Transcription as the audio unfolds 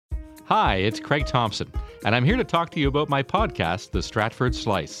Hi, it's Craig Thompson, and I'm here to talk to you about my podcast, The Stratford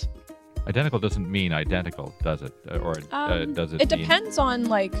Slice. Identical doesn't mean identical, does it? Or does it It depends on,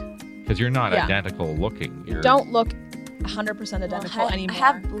 Because you're not identical looking. You don't look 100% identical anymore. I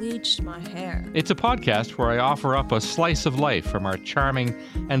have bleached my hair. It's a podcast where I offer up a slice of life from our charming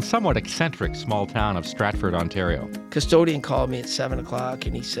and somewhat eccentric small town of Stratford, Ontario. Custodian called me at 7 o'clock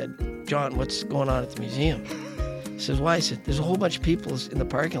and he said, "John, what's going on at the museum?" I says, "Why?" I said, "There's a whole bunch of people in the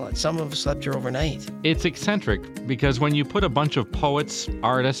parking lot. Some of us slept here overnight." It's eccentric because when you put a bunch of poets,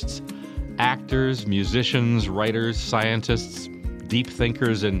 artists, actors, musicians, writers, scientists, deep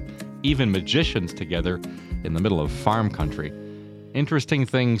thinkers, and even magicians together in the middle of farm country, interesting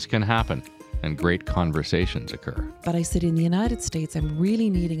things can happen and great conversations occur. But I said, in the United States, I'm really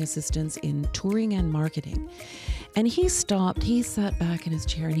needing assistance in touring and marketing. And he stopped, he sat back in his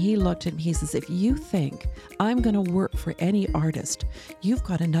chair and he looked at me, he says, "If you think I'm going to work for any artist, you've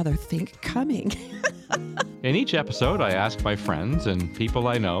got another think coming." In each episode, I ask my friends and people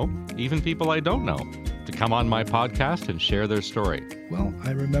I know, even people I don't know, to come on my podcast and share their story. Well,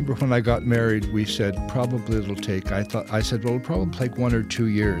 I remember when I got married, we said probably it'll take, I said, well, it'll probably take 1 or 2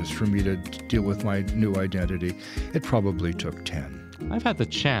 years for me to deal with my new identity. It probably took 10. I've had the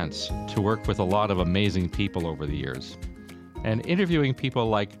chance to work with a lot of amazing people over the years, and interviewing people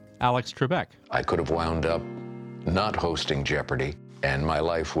like Alex Trebek. I could have wound up not hosting Jeopardy, and my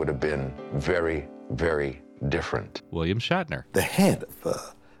life would have been very, very different. William Shatner. The head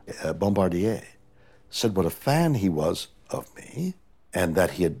of Bombardier said what a fan he was of me, and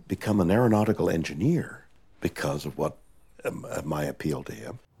that he had become an aeronautical engineer because of what my appeal to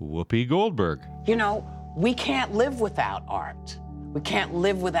him. Whoopi Goldberg. You know, we can't live without art. We can't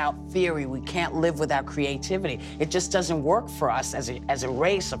live without theory. We can't live without creativity. It just doesn't work for us as a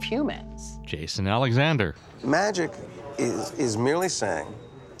race of humans. Jason Alexander. Magic is merely saying,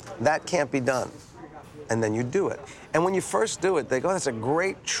 that can't be done. And then you do it. And when you first do it, they go, that's a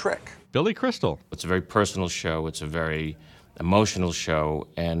great trick. Billy Crystal. It's a very personal show. It's a very emotional show.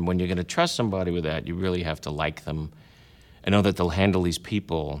 And when you're going to trust somebody with that, you really have to like them and know that they'll handle these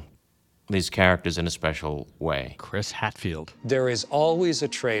people, these characters, in a special way. Chris Hatfield. There is always a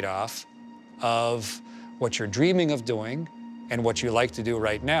trade-off of what you're dreaming of doing and what you like to do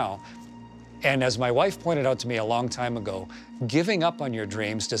right now. And as my wife pointed out to me a long time ago, giving up on your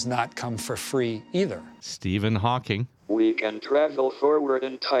dreams does not come for free either. Stephen Hawking. We can travel forward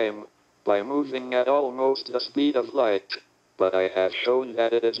in time by moving at almost the speed of light, but I have shown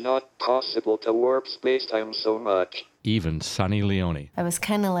that it is not possible to warp space-time so much. Even Sonny Leone. I was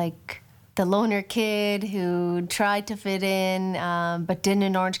kind of like the loner kid who tried to fit in, but didn't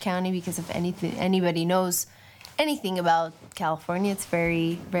in Orange County because if anybody knows anything about California, it's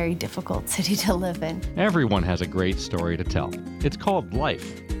very, very difficult city to live in. Everyone has a great story to tell. It's called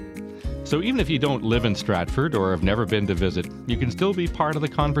life. So even if you don't live in Stratford or have never been to visit, you can still be part of the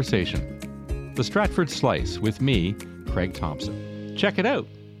conversation. The Stratford Slice with me, Craig Thompson. Check it out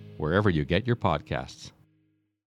wherever you get your podcasts.